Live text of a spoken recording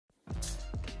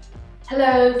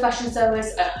Hello fashion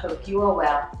sewers, I hope you are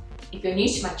well. If you're new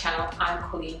to my channel, I'm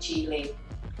Colleen G Lea,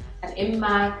 and in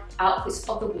my outfits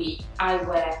of the week I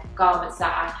wear garments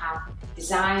that I have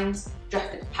designed,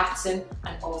 drafted a pattern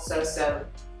and also sewn.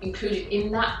 Included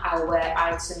in that I wear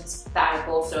items that I've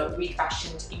also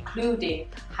refashioned, including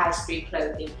high street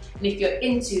clothing. And if you're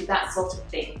into that sort of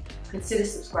thing, consider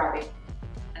subscribing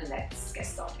and let's get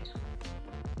started.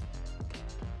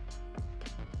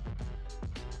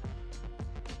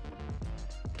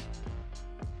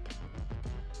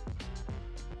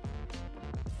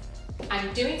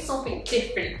 I'm doing something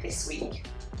different this week.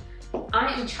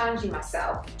 I am challenging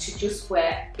myself to just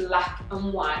wear black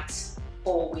and white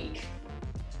all week.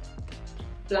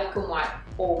 Black and white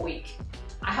all week.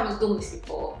 I haven't done this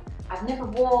before. I've never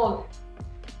worn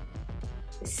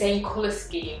the same colour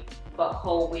scheme for a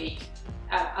whole week.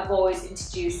 I've always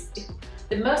introduced different.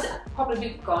 The most I've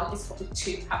probably gone is probably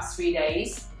 2, perhaps 3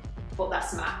 days, but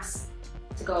that's max.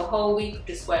 To go a whole week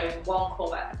just wearing one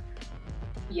colour.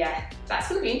 Yeah, that's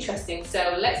going to be interesting.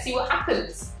 So let's see what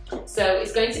happens. So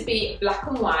it's going to be black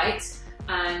and white,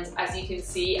 and as you can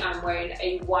see, I'm wearing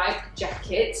a white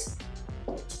jacket.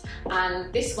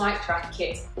 And this white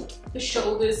jacket, the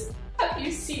shoulders, have you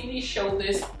seen these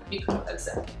shoulders? You come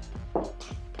closer.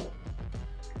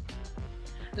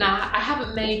 Now, I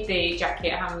haven't made the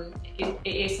jacket, it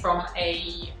is from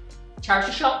a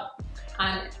charity shop.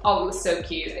 And oh, it was so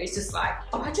cute. It's just like,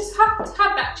 oh, I just have to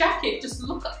have that jacket. Just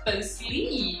look at those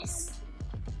sleeves.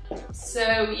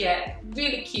 So yeah,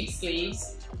 really cute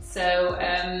sleeves. So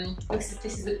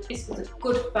this was a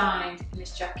good find in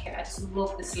this jacket. I just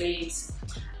love the sleeves.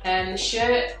 The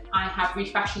shirt, I have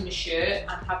refashioned the shirt.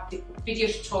 I have the video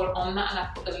tutorial on that, and I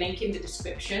put the link in the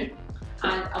description.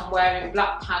 And I'm wearing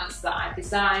black pants that I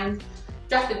designed,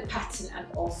 drafted the pattern, and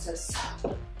also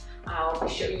sewn. I'll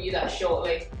be showing you that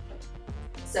shortly.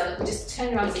 So just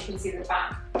turn around so you can see the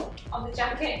back of the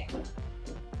jacket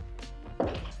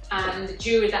and the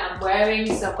jewellery that I'm wearing.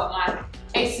 So I've got my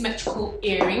asymmetrical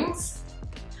earrings.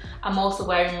 I'm also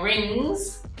wearing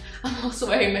rings. I'm also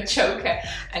wearing a choker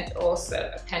and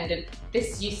also a pendant.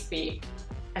 This used to be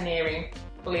an earring,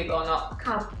 believe it or not.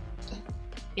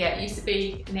 Yeah, it used to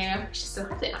be an earring. She still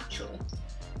has it actually.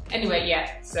 Anyway,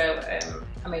 yeah, so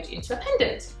I made it into a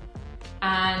pendant.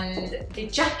 And the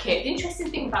jacket, the interesting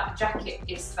thing about the jacket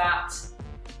is that,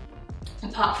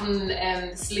 apart from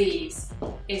the sleeves,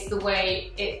 is the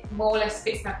way it more or less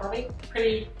fits my body.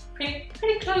 Pretty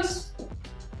close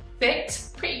fit,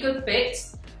 pretty good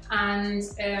fit. And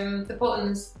the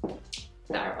buttons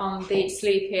that are on the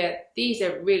sleeve here, these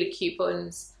are really cute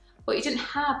buttons. But it didn't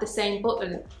have the same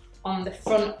button on the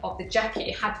front of the jacket.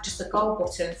 It had just a gold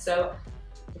button. So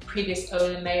the previous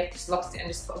owner may have just lost it and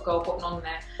just put a gold button on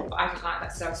there, but I didn't like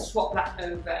that, so I swapped that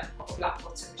over and put a black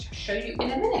button, which I'll show you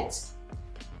in a minute.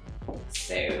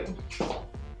 So,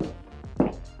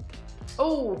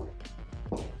 oh,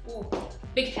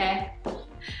 big hair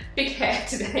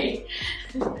today.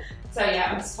 So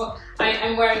yeah,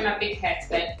 I'm wearing my big hair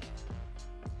today.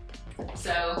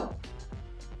 So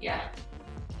yeah.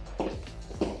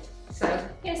 So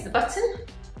here's the button.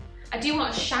 I do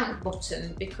want a shank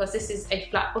button because this is a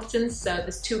flat button, so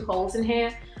there's 2 holes in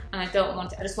here, and I don't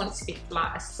want it, I just want it to be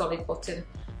flat, a solid button.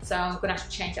 So I'm gonna have to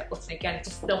change that button again. I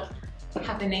just don't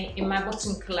have any in my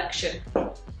button collection.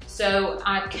 So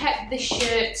I kept this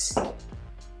shirt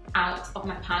out of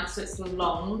my pants, so it's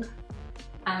long,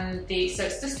 and so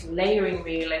it's just layering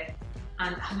really.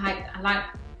 And I like,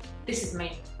 this is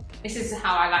me. This is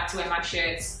how I like to wear my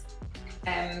shirts.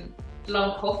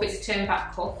 Long cuff, it's a turn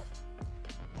back cuff.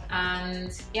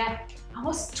 And yeah, I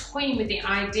was toying with the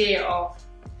idea of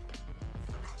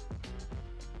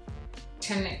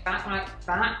turning it back like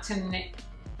that,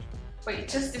 but it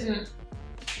just didn't,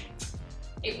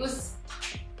 it was,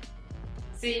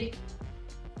 see,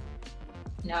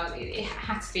 no, it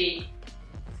had to be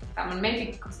that one, maybe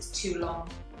because it's too long,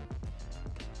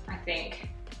 I think,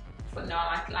 but no,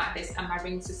 I like this, and my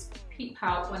rings just peep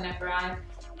out whenever I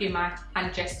do my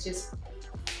hand gestures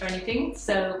or anything.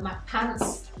 So my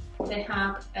pants, they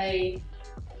have a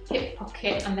hip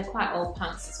pocket and they're quite old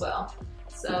pants as well.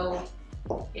 So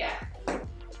yeah,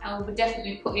 I'll be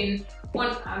definitely putting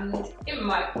one hand in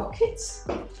my pocket.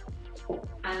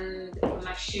 And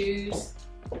my shoes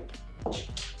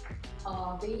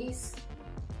are these.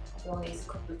 I've worn these a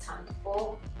couple of times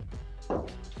before.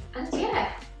 And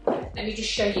yeah, let me just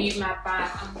show you my bag.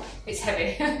 It's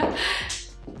heavy.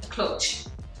 Clutch.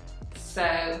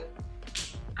 So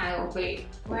I will be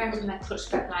wearing my clutch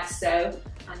bag like so,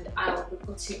 and I will be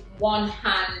putting one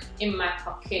hand in my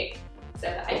pocket so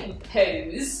that I can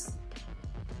pose.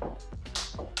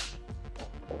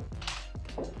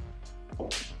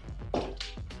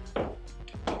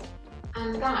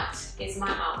 And that is my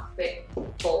outfit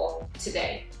for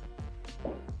today.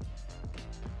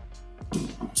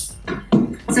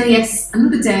 So yes,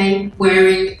 another day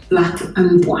wearing black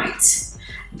and white.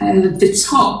 The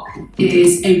top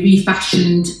is a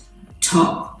refashioned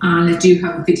top, and I do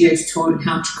have a video tutorial on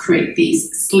how to create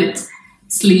these slit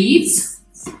sleeves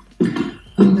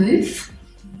on both.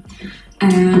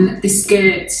 And the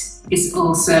skirt is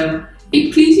also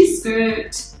a pleated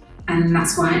skirt, and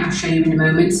that's why I'll show you in a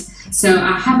moment. So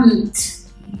I haven't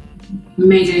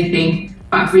made anything,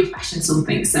 but I've refashioned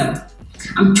something. So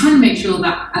I'm trying to make sure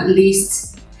that at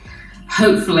least,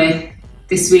 hopefully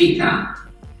this week, that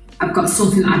I've got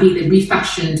something that I've either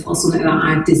refashioned or something that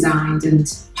I've designed and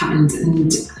patterned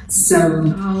and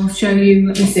sewn. I'll show you,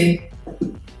 let me see.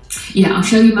 Yeah, I'll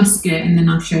show you my skirt and then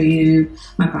I'll show you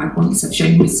my bag once I've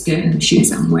shown you my skirt and the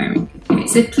shoes that I'm wearing.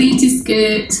 It's a pleated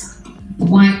skirt, a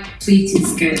white pleated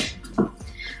skirt.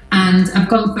 And I've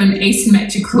gone for an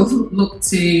asymmetrical look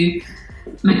to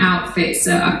my outfit.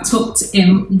 So I've tucked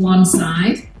in one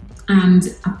side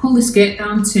and I pull the skirt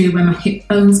down to where my hip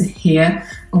bones are here,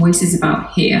 my waist is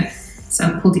about here. So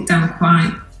I pulled it down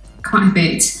quite a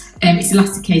bit. It's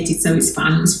elasticated, so it's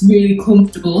fine. It's really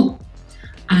comfortable,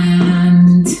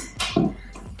 and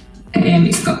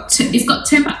it's got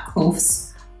turned back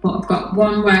cuffs, but I've got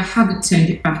one where I haven't turned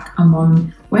it back and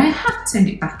one where I have turned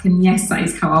it back, and yes, that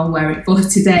is how I'll wear it for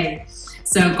today.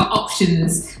 So I've got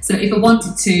options. So if I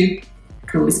wanted to, I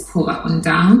could always pull that one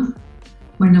down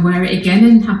when I wear it again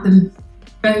and have them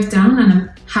both down, and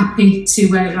I'm happy to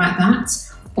wear it like that,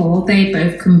 or they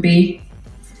both can be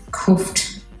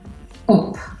cuffed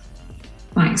up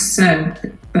like so,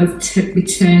 both be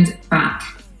turned back.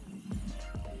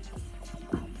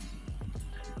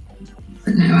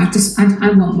 But no, I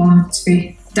want one to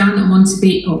be down and one to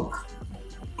be up.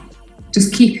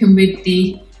 Just keeping with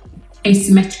the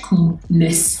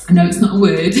asymmetricalness. I know it's not a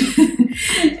word.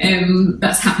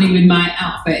 That's happening with my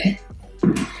outfit.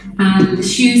 And the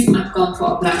shoes, I've gone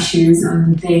for black shoes,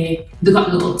 and they've got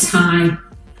a little tie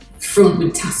front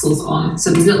with tassels on.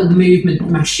 So there's a little movement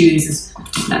in my shoes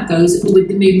that goes with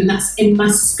the movement that's in my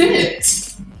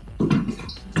skirt.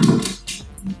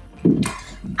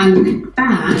 And the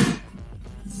bag,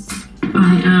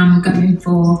 I am going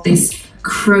for this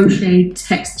crochet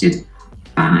textured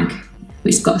bag,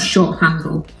 which has got a short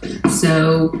handle.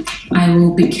 So I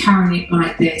will be carrying it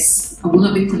like this. I will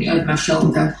not be putting it over my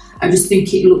shoulder. I just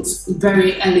think it looks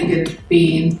very elegant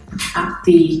being at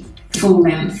the full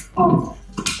length of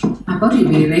my body,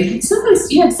 really. It's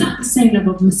almost, yeah, it's at the same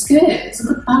level of my skirt. It's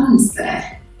a good balance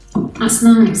there. That's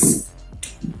nice.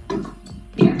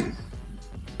 Yeah.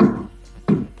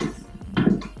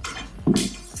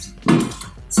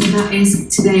 So that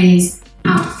is today's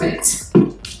outfit.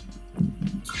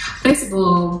 First of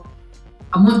all,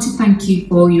 I want to thank you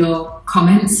for your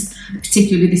comments,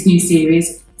 particularly this new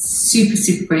series. Super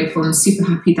grateful and super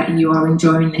happy that you are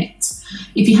enjoying it.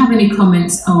 If you have any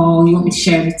comments or you want me to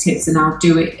share any tips, then I'll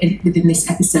do it within this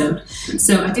episode.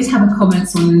 So I did have a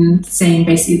comment on saying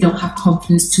basically they don't have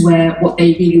confidence to wear what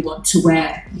they really want to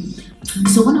wear.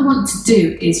 So what I want to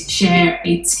do is share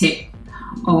a tip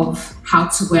of how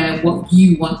to wear what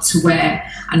you want to wear,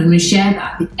 and I'm going to share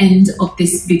that at the end of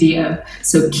this video,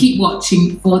 so keep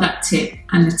watching for that tip,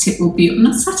 and the tip will be on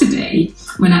a Saturday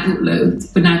when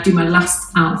I do my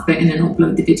last outfit and then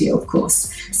upload the video, of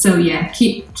course. So yeah,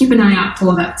 keep an eye out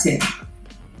for that tip.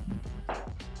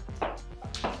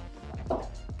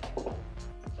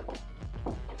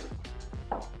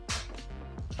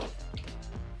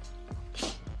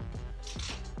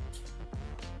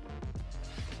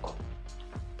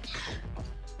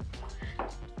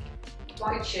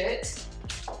 White shirt.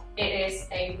 It is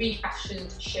a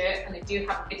refashioned shirt, and I do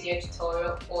have a video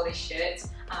tutorial for this shirt,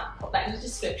 and I'll put that in the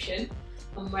description.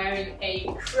 I'm wearing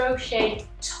a crochet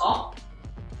top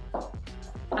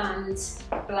and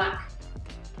black,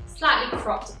 slightly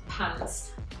cropped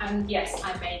pants. And yes,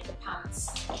 I made the pants.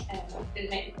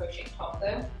 Didn't make the crochet top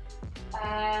though.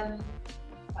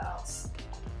 What else?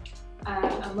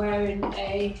 I'm wearing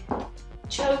a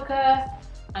choker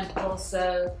and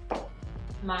also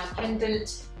my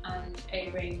pendant and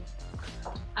a ring.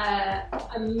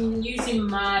 I'm using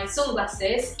my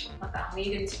sunglasses, not that I'm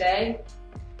needing today,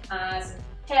 as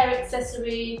a hair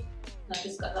accessory, and I've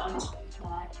just got that on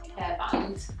my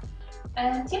hairband.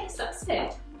 And yes, that's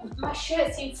it. My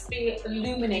shirt seems to be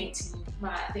illuminating.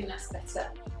 Right, I think that's better.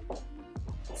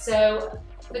 So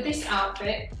for this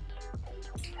outfit,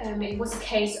 it was a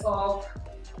case of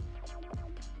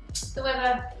the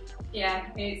weather. Yeah,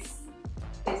 it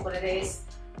is what it is.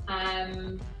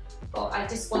 But I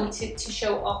just wanted to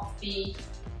show off the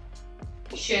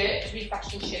shirt,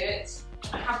 refashioned shirt,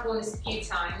 I have worn this a few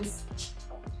times,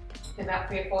 about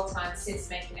 3 or 4 times since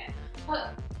making it,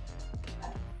 but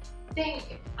I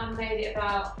think I made it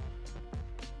about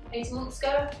 8 months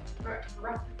ago,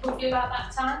 roughly about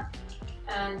that time,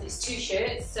 and it's 2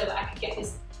 shirts so that I could get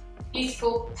this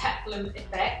beautiful peplum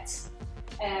effect,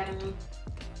 and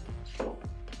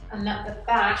at the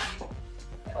back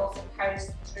it also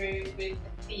carries through with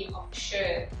the theme of the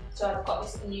shirt. So I've got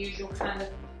this unusual kind of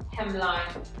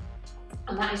hemline,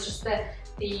 and that is just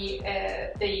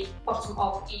the bottom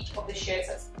of each of the shirts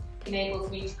that enables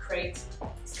me to create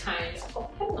this kind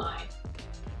of hemline.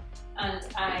 And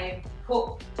I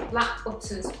put black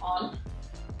buttons on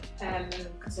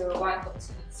because they were white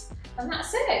buttons, and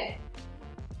that's it.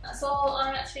 That's all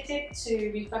I actually did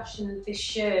to refashion this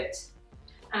shirt,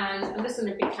 and I'm just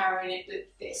going to be carrying it with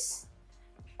this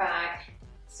bag.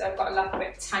 So I've got like a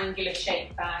rectangular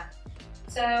shaped bag.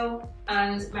 So,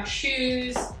 and my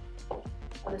shoes,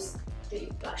 I'll just do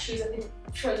black shoes. I've been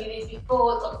showing you these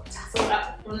before, got the tassel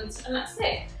at the front, and that's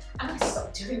it. I'm going to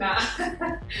stop doing that.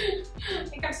 I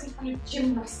think I'm some kind of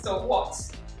gymnast or what.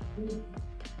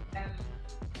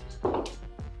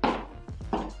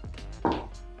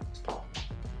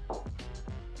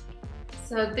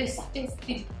 So this is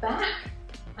the back,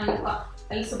 and I've got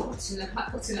a little button, a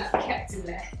black button that I've kept in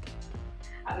there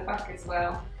at the back as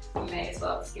well. You may as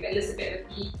well just give it a little bit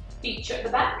of a feature at the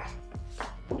back.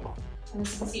 And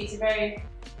as you can see, it's a very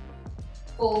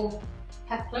full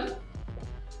peplum.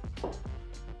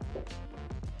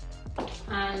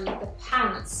 And the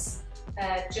pants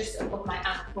just above my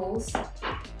ankles.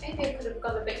 Maybe I could have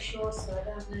gone a bit shorter, I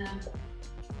don't know.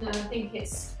 No, I think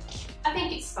it's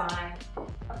fine.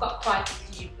 I've got quite a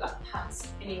few black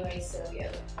pants anyway, so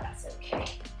yeah, that's okay.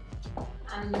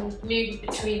 And moving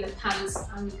between the pants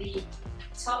and the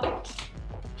top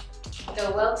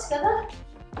go well together.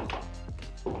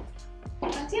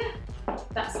 And yeah,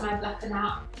 that's my black and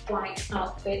white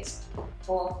outfit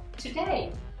for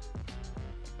today.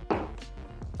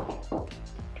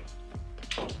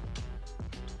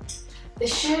 The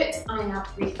shirt I have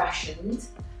refashioned,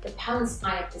 the pants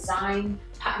I have designed,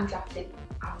 pattern drafted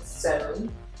and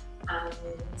sewn,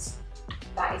 and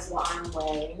that is what I'm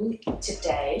wearing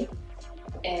today.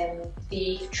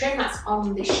 The trim that's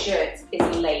on this shirt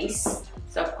is lace,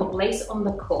 so I've put lace on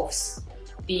the cuffs,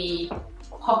 the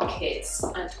pockets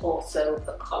and also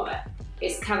the collar.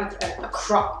 It's kind of a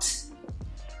cropped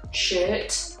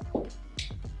shirt.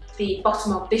 The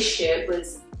bottom of this shirt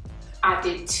was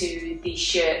added to the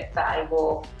shirt that I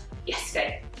wore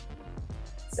yesterday.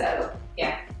 So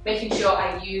yeah, making sure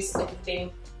I use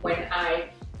everything when I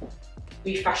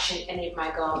refashion any of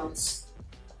my garments.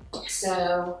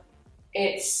 So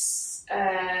it's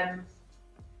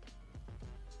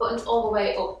buttoned all the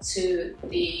way up to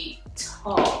the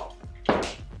top,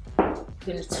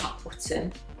 in the top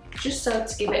button, just so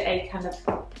to give it a kind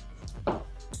of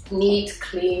neat,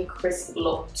 clean, crisp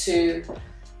look to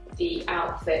the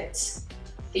outfit.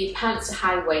 The pants are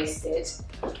high-waisted,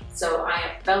 so I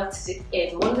have belted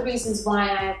it in. One of the reasons why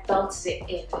I have belted it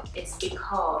in is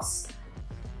because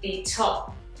the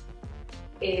top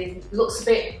looks a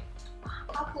bit,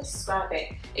 how can I describe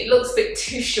it? It looks a bit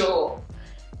too short.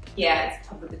 Yeah, it's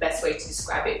probably the best way to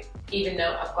describe it, even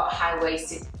though I've got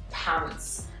high-waisted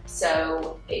pants.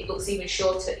 So it looks even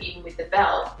shorter even with the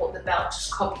belt, but the belt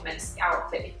just complements the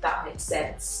outfit, if that makes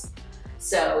sense.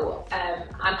 So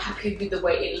I'm happy with the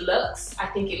way it looks. I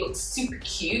think it looks super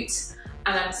cute,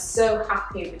 and I'm so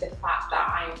happy with the fact that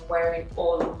I'm wearing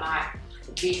all of my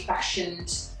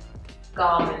refashioned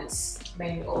garments,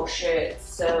 mainly all shirts.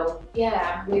 So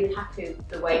yeah, I'm really happy with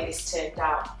the way this turned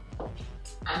out,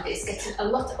 and it's getting a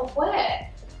lot of wear.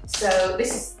 So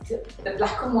this is the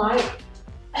black and white.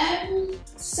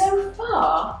 So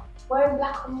far, wearing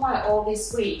black and white all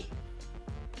this week.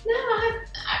 No,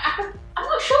 I'm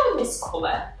not sure I missed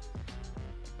colour.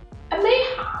 I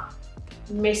may have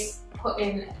missed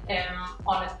putting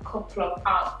on a couple of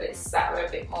outfits that were a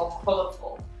bit more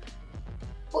colourful.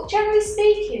 But generally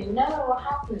speaking, no, I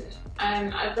haven't.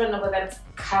 I don't know whether I'm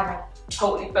kind of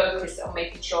totally focused on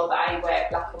making sure that I wear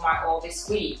black and white all this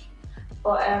week.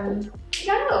 But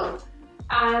no.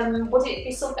 Would it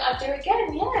be something I'd do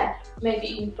again? Yeah, maybe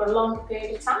even for a longer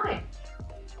period of time.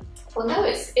 Well, no,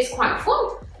 it's quite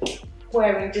fun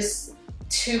wearing just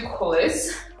 2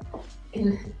 colours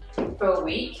for a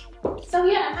week. So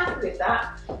yeah, I'm happy with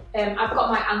that. I've got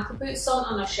my ankle boots on,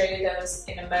 and I'll show you those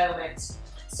in a moment.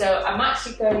 So I'm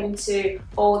actually going to,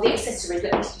 all the accessories,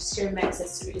 let me just show you my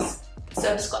accessories. So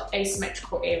I've just got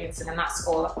asymmetrical earrings, and then that's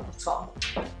all I've put on.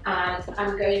 And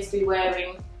I'm going to be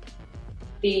wearing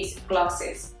these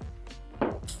glasses,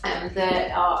 and they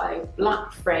are a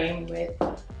black frame with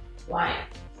white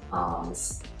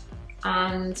arms.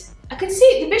 And I can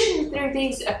see the vision through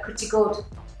these are pretty good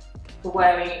for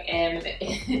wearing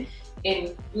in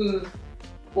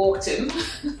autumn,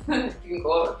 if you can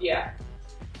call it, yeah.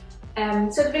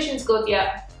 So the vision's good,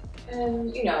 yeah.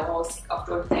 You know, I'll take it off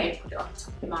during the day, put it on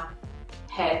top of my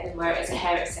head and wear it as a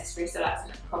hair accessory, so that's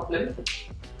no problem.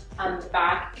 And the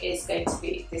bag is going to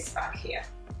be this bag here.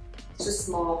 It's a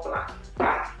small black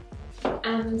bag.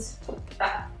 And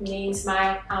that means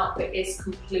my outfit is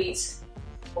complete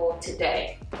for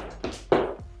today.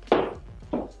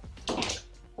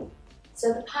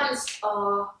 So the pants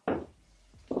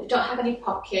they don't have any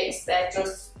pockets, they're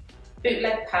just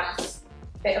bootleg pants,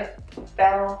 bit of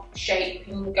bell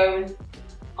shaping going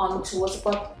on towards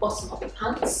the bottom of the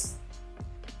pants.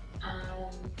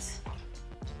 And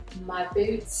my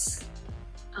boots,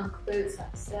 ankle boots, like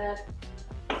I said.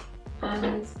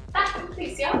 And that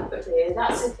completes the outfit really.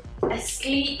 That's a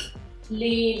sleek,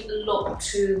 lean look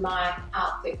to my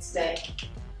outfit today.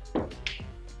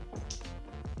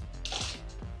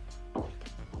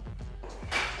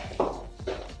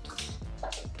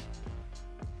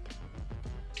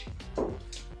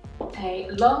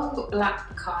 A long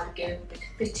black cardigan with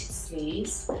fitted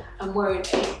sleeves. I'm wearing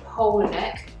a polo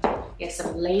neck. Yes,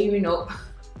 I'm layering up.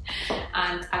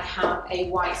 And I have a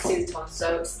white suit on,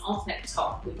 so it's an alternate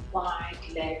top with wide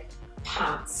leg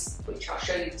pants, which I'll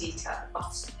show you detail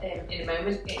in a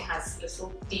moment. It has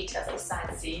little details of the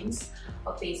side seams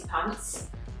of these pants.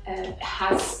 It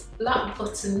has black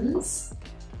buttons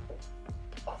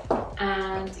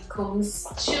and it comes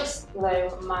just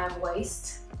below my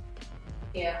waist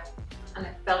here, and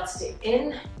I belted it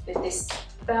in with this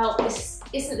belt. This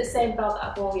isn't the same belt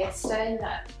that I wore yesterday.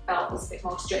 That belt was a bit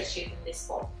more stretchy than this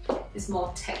one. It's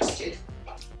more textured.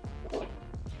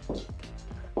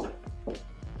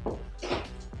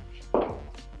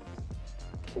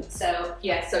 So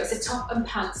yeah, so it's a top and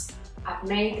pants. I've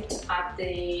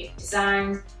the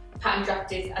design, pattern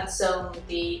drafted and sewn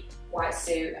the white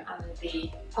suit, and the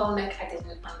polo neck I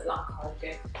didn't, and the long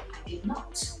cardigan I did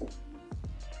not.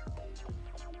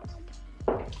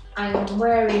 I'm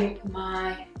wearing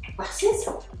my glasses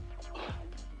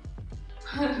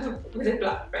with a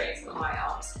black brace on my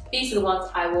arms. These are the ones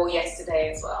I wore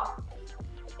yesterday as well.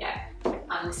 Yeah,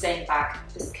 and the same bag,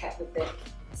 just kept with the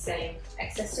same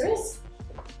accessories.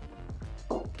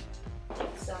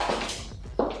 So,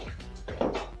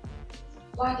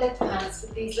 wide leg pants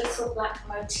with these little black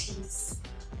motifs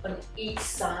on each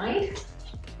side.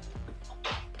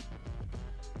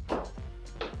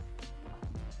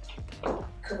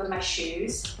 Cover my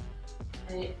shoes.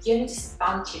 And the only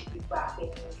disadvantage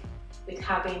with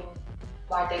having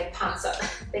wide leg pants,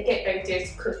 they get very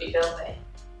dirty quickly, don't they?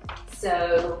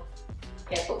 So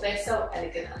yeah, but they're so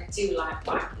elegant, and I do like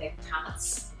wide leg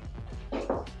pants.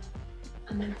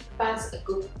 And then the bag's a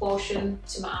good proportion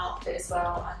to my outfit as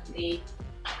well, and the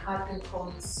cardigan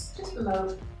comes just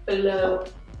below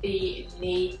the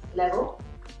knee level.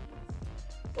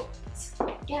 But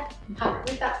yeah, I'm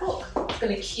happy with that look. It's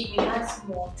going to keep me nice and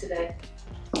warm today.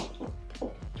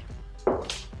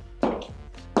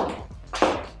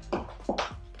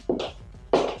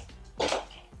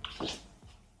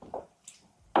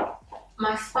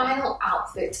 My final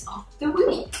outfit of the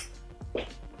week,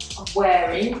 of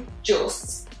wearing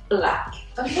just black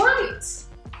and white.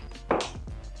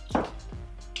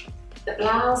 The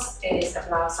blouse is a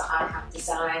blouse that I have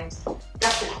designed,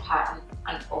 drafted a pattern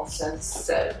and also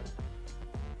sewn.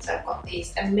 So I've got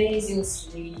these amazing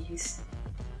sleeves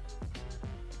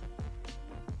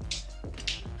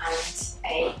and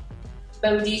a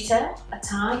bow detail, a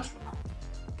tie.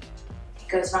 It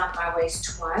goes around my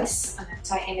waist twice, and I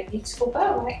tie in a beautiful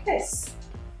bow like this.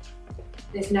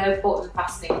 There's no button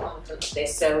fastening on the front of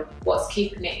this, so what's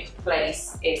keeping it in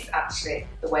place is actually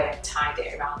the way I've tied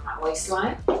it around my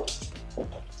waistline.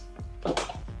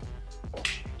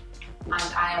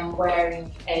 And I am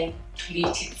wearing a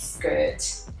pleated skirt.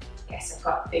 Yes, I've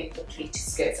got big pleated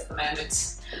skirts at the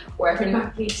moment. Wearing my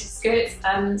pleated skirts,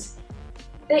 and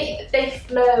they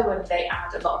flow and they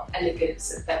add a lot of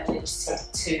elegance and femininity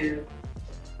to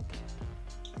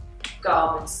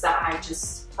garments that I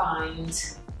just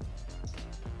find,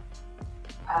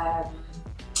 how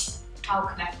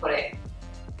can I put it?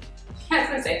 I was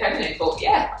going to say feminine, but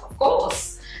yeah, of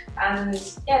course. And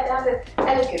yeah, they add an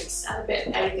elegance and a bit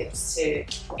of elegance to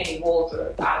any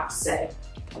wardrobe, I would say.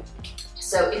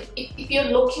 So if you're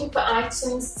looking for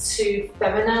items to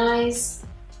feminise,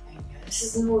 I know this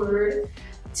isn't a word,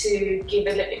 to give a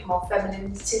little bit more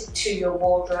femininity to your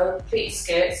wardrobe, pleated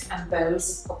skirts and bows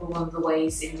is probably one of the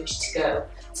ways in which to go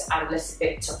to add a little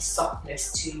bit of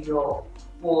softness to your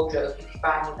wardrobe if you're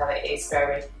finding that it is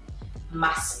very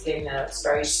masculine and it's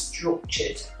very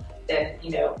structured, then,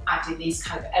 you know, adding these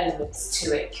kind of elements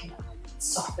to it can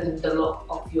soften the look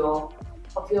of your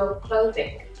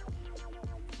clothing.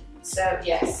 So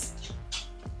yes,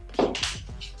 I'll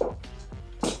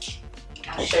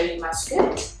show you my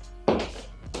skirt.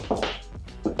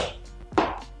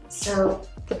 So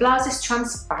the blouse is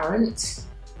transparent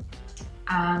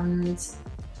and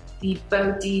the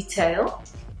bow detail,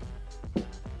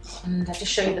 and I'll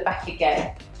just show you the back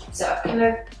again. So I've kind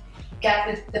of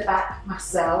gathered the back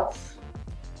myself.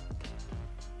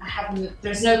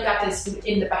 There's no gathers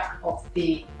in the back of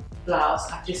the blouse.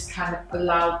 I've just kind of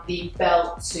allowed the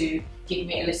belt to give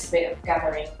me a little bit of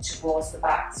gathering towards the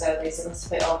back. So there's a little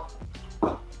bit of,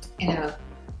 you know,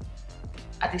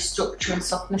 added structure and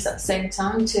softness at the same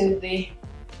time to the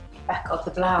back of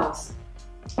the blouse.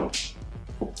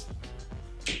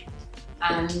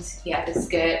 And yeah, the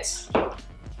skirt,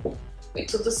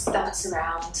 which will just dance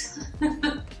around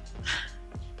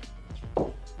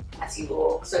as you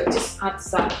walk. So it just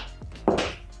adds that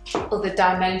other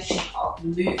dimension of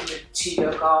movement to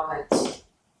your garment.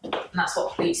 And that's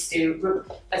what pleats do,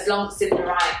 as long as it's in the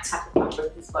right type of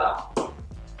fabric as well.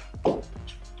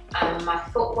 And my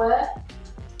footwear,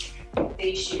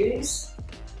 these shoes,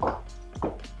 I've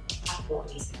worn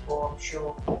these before, I'm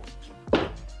sure.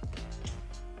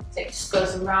 So it just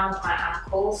goes around my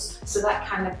ankles, so that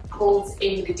kind of pulls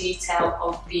in the detail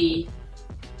of the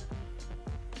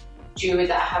jewellery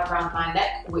that I have around my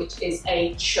neck, which is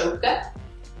a choker.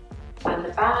 And the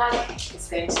bag is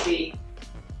going to be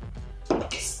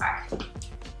this bag.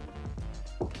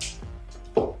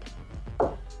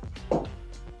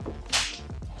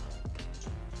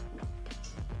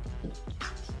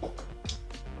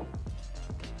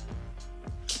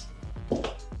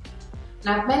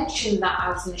 Now I've mentioned that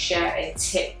I was going to share a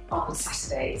tip on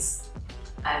Saturdays,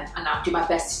 and I'll do my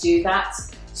best to do that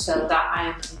so that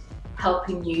I'm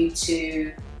helping you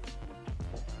to,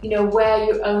 you know, wear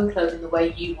your own clothing the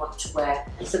way you want to wear.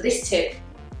 So this tip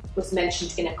was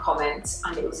mentioned in a comment,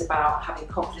 and it was about having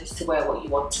confidence to wear what you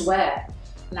want to wear.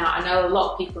 Now I know a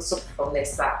lot of people suffer from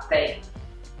this, that they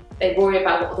worry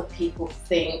about what other people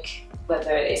think,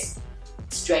 whether it's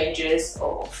strangers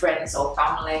or friends or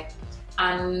family.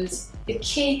 And the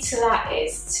key to that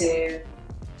is to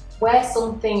wear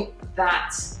something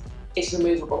that is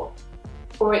removable.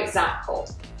 For example,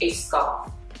 a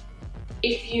scarf.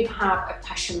 If you have a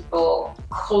passion for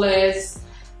colours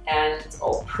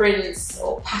or prints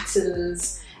or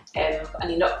patterns, and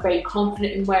you're not very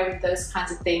confident in wearing those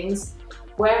kinds of things,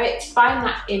 wear it, find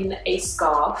that in a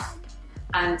scarf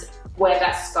and wear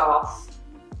that scarf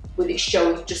with it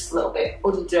showing just a little bit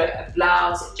under a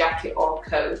blouse, a jacket or a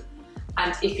coat.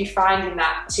 And if you're finding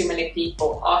that too many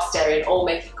people are staring or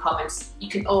making comments, you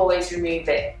can always remove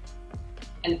it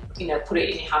and, you know, put it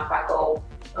in your handbag or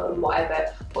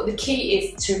whatever. But the key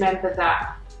is to remember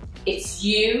that it's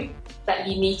you that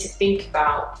you need to think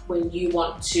about when you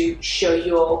want to show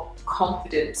your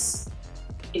confidence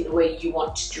in the way you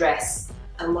want to dress.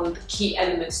 And one of the key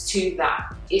elements to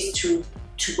that is to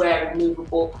wear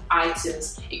removable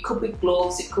items. It could be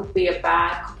gloves, it could be a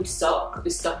bag, it could be sock, it could be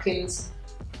stockings.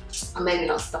 Or maybe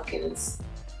not stockings.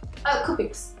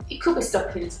 It could be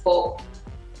stockings, but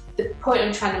the point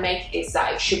I'm trying to make is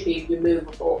that it should be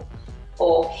removable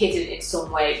or hidden in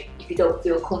some way if you don't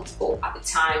feel comfortable at the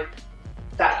time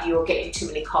that you're getting too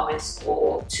many comments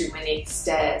or too many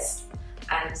stares.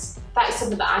 And that is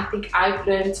something that I think I've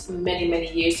learned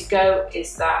many years ago,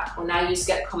 is that when I used to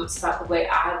get comments about the way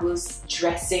I was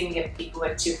dressing and people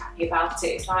weren't too happy about it,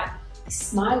 it's like, this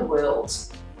is my world.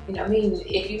 You know what I mean?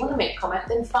 If you want to make a comment,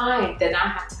 then fine. Then I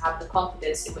had to have the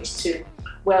confidence in which to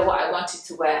wear what I wanted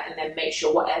to wear, and then make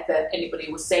sure whatever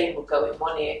anybody was saying would go in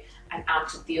one ear and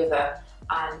out of the other.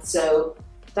 And so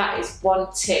that is one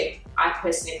tip I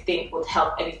personally think would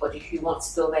help anybody who wants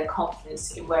to build their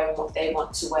confidence in wearing what they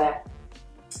want to wear.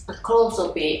 It could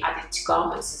also be added to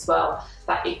garments as well,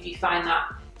 that if you find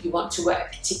that you want to wear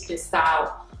a particular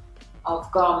style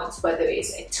of garments, whether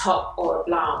it's a top or a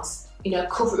blouse, you know,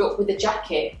 cover it up with a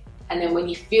jacket, and then when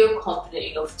you feel confident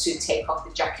enough to take off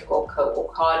the jacket or coat or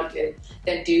cardigan,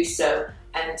 then do so.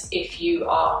 And if you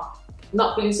are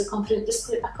not feeling so confident, just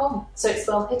put it back on so it's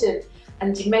well hidden.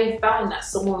 And you may find that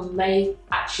someone may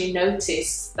actually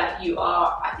notice that you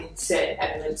are adding certain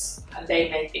elements, and they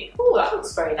may think, oh, that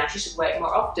looks very nice, you should wear it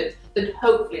more often. Then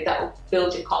hopefully that will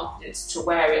build your confidence to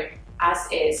wear it as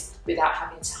is without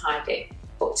having to hide it.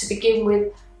 But to begin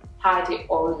with, hide it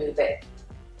or remove it.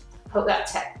 Hope that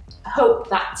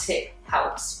tip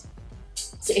helps.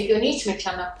 So if you're new to my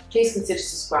channel, please consider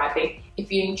subscribing.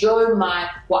 If you enjoy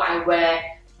what I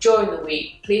wear during the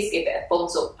week, please give it a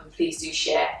thumbs up and please please do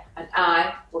share, and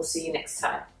I will see you next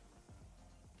time.